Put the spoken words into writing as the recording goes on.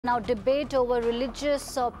Now, debate over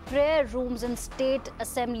religious prayer rooms in state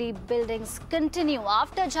assembly buildings continue.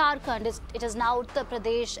 After Jharkhand, it is now Uttar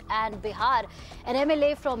Pradesh and Bihar. An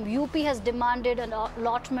MLA from UP has demanded an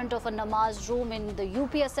allotment of a namaz room in the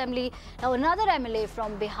UP assembly. Now, another MLA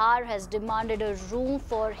from Bihar has demanded a room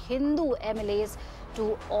for Hindu MLAs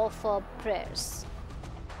to offer prayers.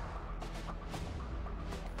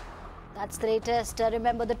 That's the latest.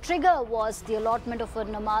 Remember, the trigger was the allotment of a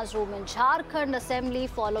namaz room in Jharkhand assembly,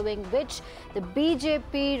 following which the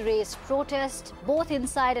BJP raised protest both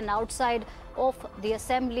inside and outside of the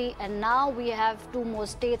assembly. And now we have two more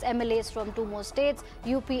states, MLAs from two more states,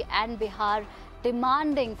 UP and Bihar,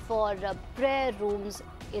 demanding for prayer rooms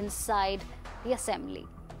inside the assembly.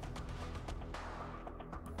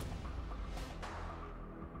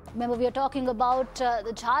 Remember, we are talking about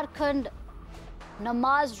the Jharkhand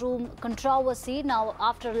namaz room controversy. Now,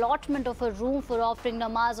 after allotment of a room for offering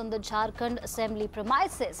namaz on the Jharkhand assembly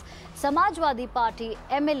premises, Samajwadi Party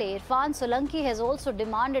MLA Irfan Solanki has also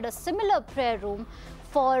demanded a similar prayer room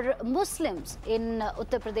for Muslims in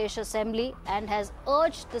Uttar Pradesh assembly and has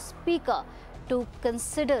urged the speaker to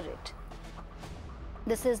consider it.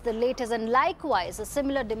 This is the latest, and likewise a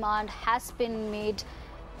similar demand has been made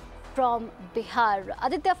from Bihar.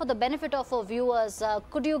 Aditya, for the benefit of our viewers,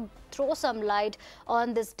 could you throw some light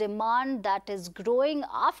on this demand that is growing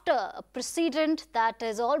after a precedent that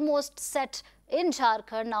is almost set in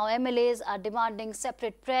Jharkhand? Now MLAs are demanding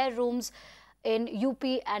separate prayer rooms in UP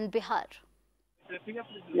and Bihar.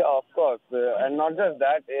 Yeah, of course. And not just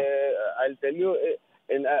that, I'll tell you,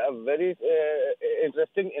 in a very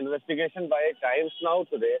interesting investigation by Times Now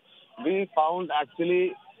today, we found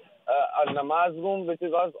actually a namaz room which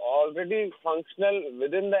was already functional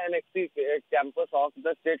within the NXT campus of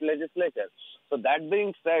the state legislature. So that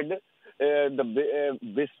being said, the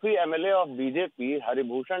Bispi MLA of BJP,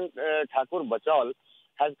 Haribhushan Thakur Bachal,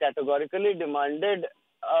 has categorically demanded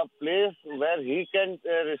a place where he can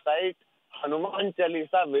recite Hanuman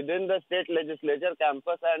Chalisa within the state legislature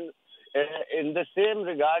campus, and in the same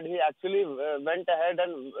regard, he actually went ahead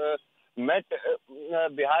and met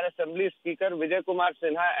Bihar Assembly Speaker Vijay Kumar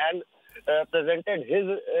Sinha and presented his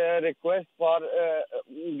request for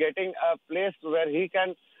getting a place where he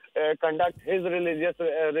can conduct his religious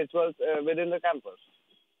rituals within the campus.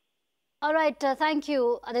 All right, thank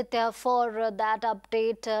you, Aditya, for that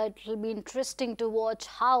update. It will be interesting to watch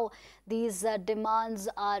how these demands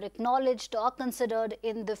are acknowledged or considered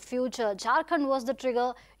in the future. Jharkhand was the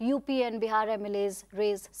trigger. UP and Bihar MLAs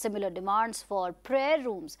raised similar demands for prayer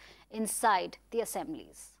rooms inside the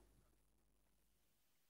assemblies.